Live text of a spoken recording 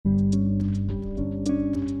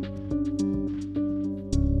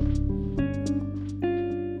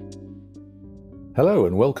Hello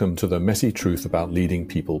and welcome to the Messy Truth About Leading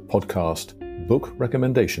People podcast, Book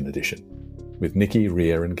Recommendation Edition, with Nicki,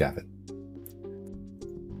 and Gavin.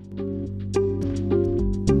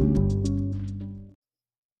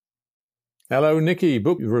 Hello, Nicki,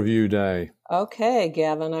 book review day. Okay,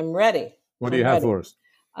 Gavin, I'm ready. What do you have for us?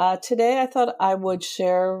 Today I thought I would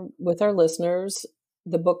share with our listeners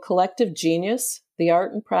the book Collective Genius, The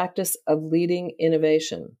Art and Practice of Leading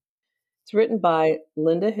Innovation. It's written by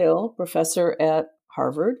Linda Hill, professor at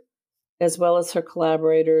Harvard, as well as her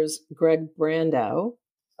collaborators Greg Brandow,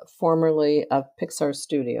 formerly of Pixar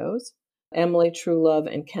Studios, Emily Truelove,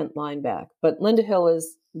 and Kent Lineback. But Linda Hill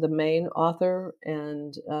is the main author,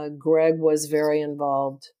 and Greg was very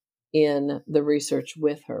involved in the research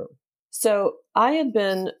with her. So I had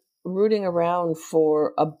been rooting around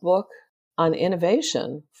for a book on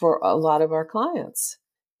innovation for a lot of our clients.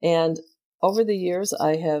 And over the years,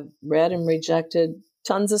 I have read and rejected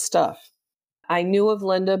tons of stuff. I knew of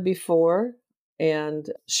Linda before, and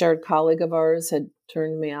a shared colleague of ours had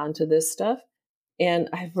turned me on to this stuff. And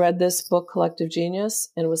I've read this book, Collective Genius,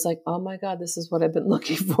 and it was like, oh my God, this is what I've been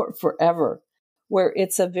looking for forever, where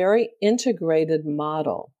it's a very integrated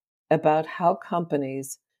model about how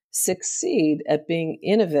companies succeed at being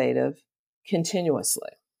innovative continuously.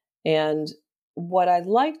 And what I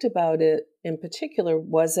liked about it in particular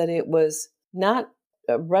was that it was not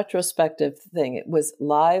a retrospective thing. It was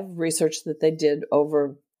live research that they did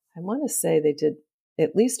over, I want to say they did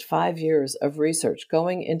at least 5 years of research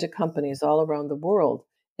going into companies all around the world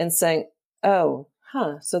and saying,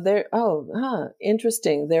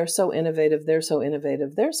 interesting. They're so innovative. They're so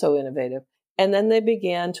innovative. They're so innovative. And then they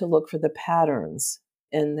began to look for the patterns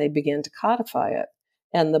and they began to codify it.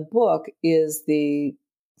 And the book is the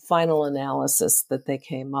final analysis that they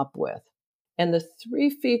came up with. And the three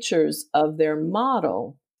features of their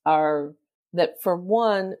model are that, for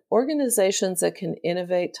one, organizations that can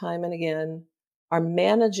innovate time and again are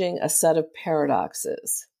managing a set of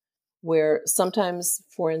paradoxes where sometimes,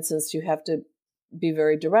 for instance, you have to be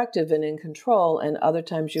very directive and in control, and other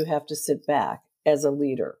times you have to sit back as a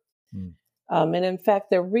leader. And in fact,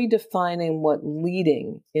 they're redefining what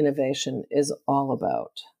leading innovation is all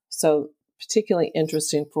about. So particularly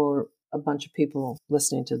interesting for a bunch of people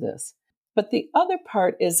listening to this. But the other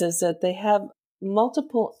part is that they have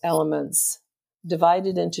multiple elements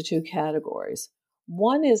divided into two categories.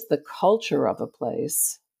 One is the culture of a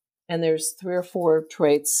place, and there's 3 or 4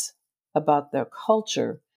 traits about their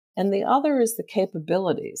culture. And the other is the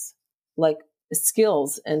capabilities, like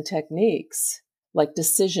skills and techniques, like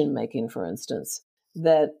decision-making, for instance,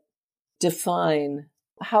 that define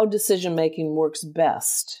how decision-making works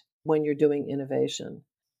best when you're doing innovation.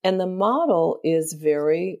 And the model is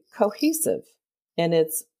very cohesive. And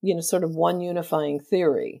it's, sort of one unifying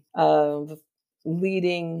theory of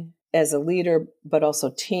leading as a leader, but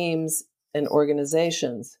also teams and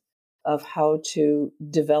organizations, of how to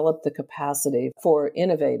develop the capacity for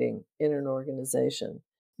innovating in an organization.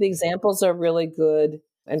 The examples are really good.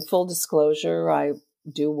 And full disclosure, I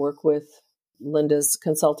do work with Linda's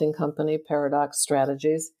consulting company, Paradox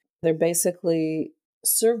Strategies. They're basically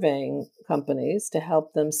surveying companies to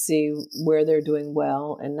help them see where they're doing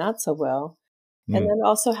well and not so well, and then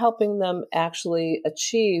also helping them actually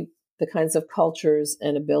achieve the kinds of cultures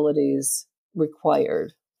and abilities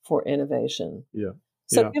required for innovation.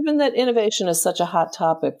 Given that innovation is such a hot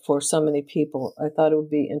topic for so many people, I thought it would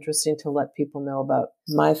be interesting to let people know about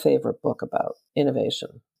my favorite book about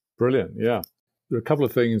innovation. Brilliant, yeah. There are a couple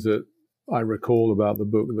of things that I recall about the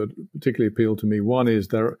book that particularly appealed to me. One is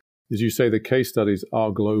as you say, the case studies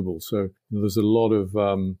are global. So there's a lot of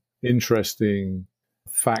interesting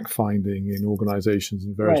fact-finding in organizations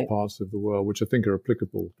in various parts of the world, which I think are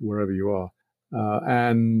applicable wherever you are.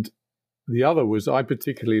 And the other was, I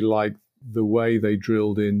particularly liked the way they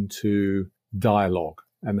drilled into dialogue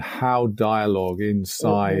and how dialogue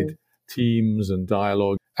inside teams and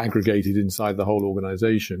dialogue aggregated inside the whole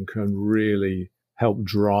organization can really help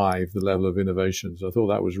drive the level of innovation. So I thought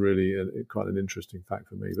that was really quite an interesting fact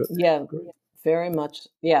for me. But very much.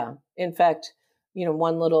 Yeah. In fact,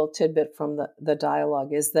 one little tidbit from the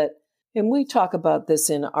dialogue is that, and we talk about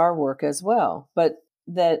this in our work as well, but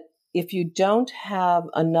that if you don't have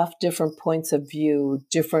enough different points of view,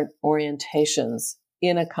 different orientations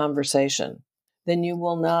in a conversation, then you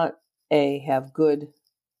will not, have good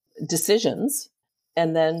decisions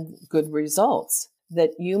and then good results.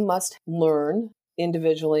 That you must learn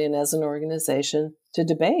individually and as an organization to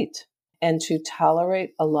debate and to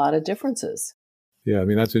tolerate a lot of differences. Yeah, I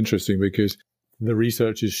mean, that's interesting because the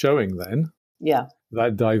research is showing then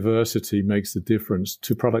that diversity makes the difference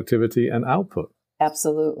to productivity and output.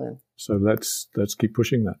 Absolutely. So let's keep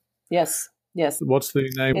pushing that. Yes. Yes. What's the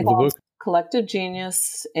name of It's the book? Collective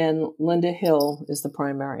Genius, and Linda Hill is the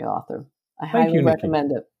primary author. I Thank highly you, Nicki.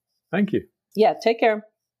 recommend it. Thank you. Yeah, take care.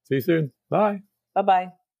 See you soon. Bye.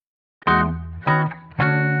 Bye-bye.